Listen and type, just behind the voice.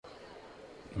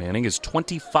Manning is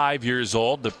 25 years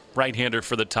old. The right-hander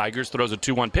for the Tigers throws a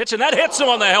 2-1 pitch, and that hits him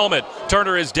on the helmet.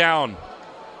 Turner is down.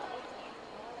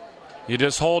 You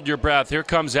just hold your breath. Here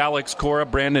comes Alex Cora,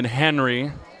 Brandon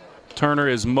Henry. Turner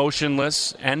is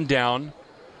motionless and down.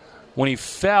 When he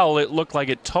fell, it looked like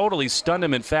it totally stunned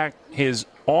him. In fact, his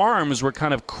arms were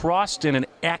kind of crossed in an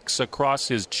X across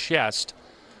his chest,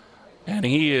 and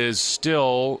he is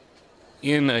still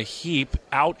in a heap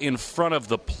out in front of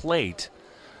the plate.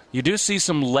 You do see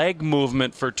some leg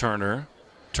movement for Turner.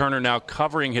 Turner now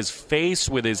covering his face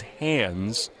with his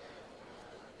hands,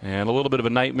 and a little bit of a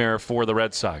nightmare for the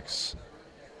Red Sox.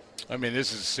 I mean,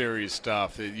 this is serious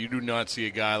stuff. You do not see a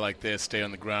guy like this stay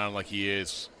on the ground like he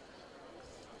is.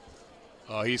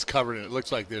 He's covered in it. It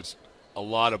looks like there's a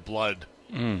lot of blood.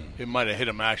 It might have hit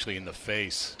him actually in the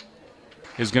face.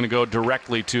 Is going to go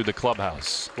directly to the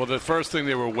clubhouse. Well, the first thing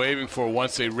they were waving for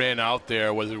once they ran out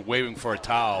there was waving for a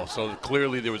towel. So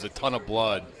clearly there was a ton of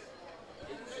blood.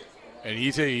 And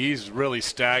he's really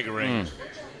staggering,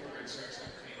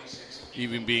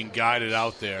 even being guided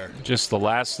out there. Just the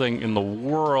last thing in the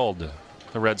world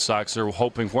the Red Sox are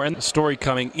hoping for. And the story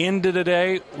coming into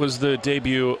today was the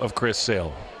debut of Chris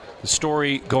Sale. The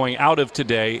story going out of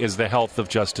today is the health of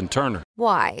Justin Turner.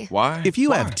 Why? If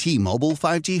you have T-Mobile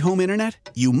 5G home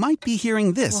internet, you might be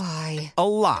hearing this Why? a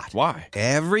lot. Why?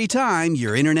 Every time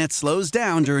your internet slows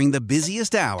down during the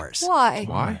busiest hours.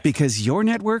 Why? Because your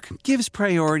network gives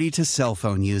priority to cell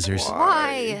phone users.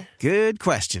 Why? Good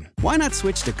question. Why not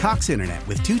switch to Cox Internet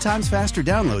with 2 times faster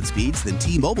download speeds than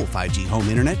T-Mobile 5G home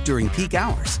internet during peak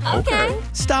hours? Okay.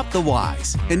 Stop the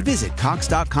whys and visit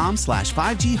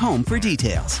cox.com/5G home for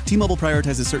details. T-Mobile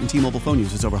prioritizes certain T-Mobile phone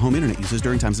users over home internet users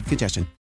during times of congestion.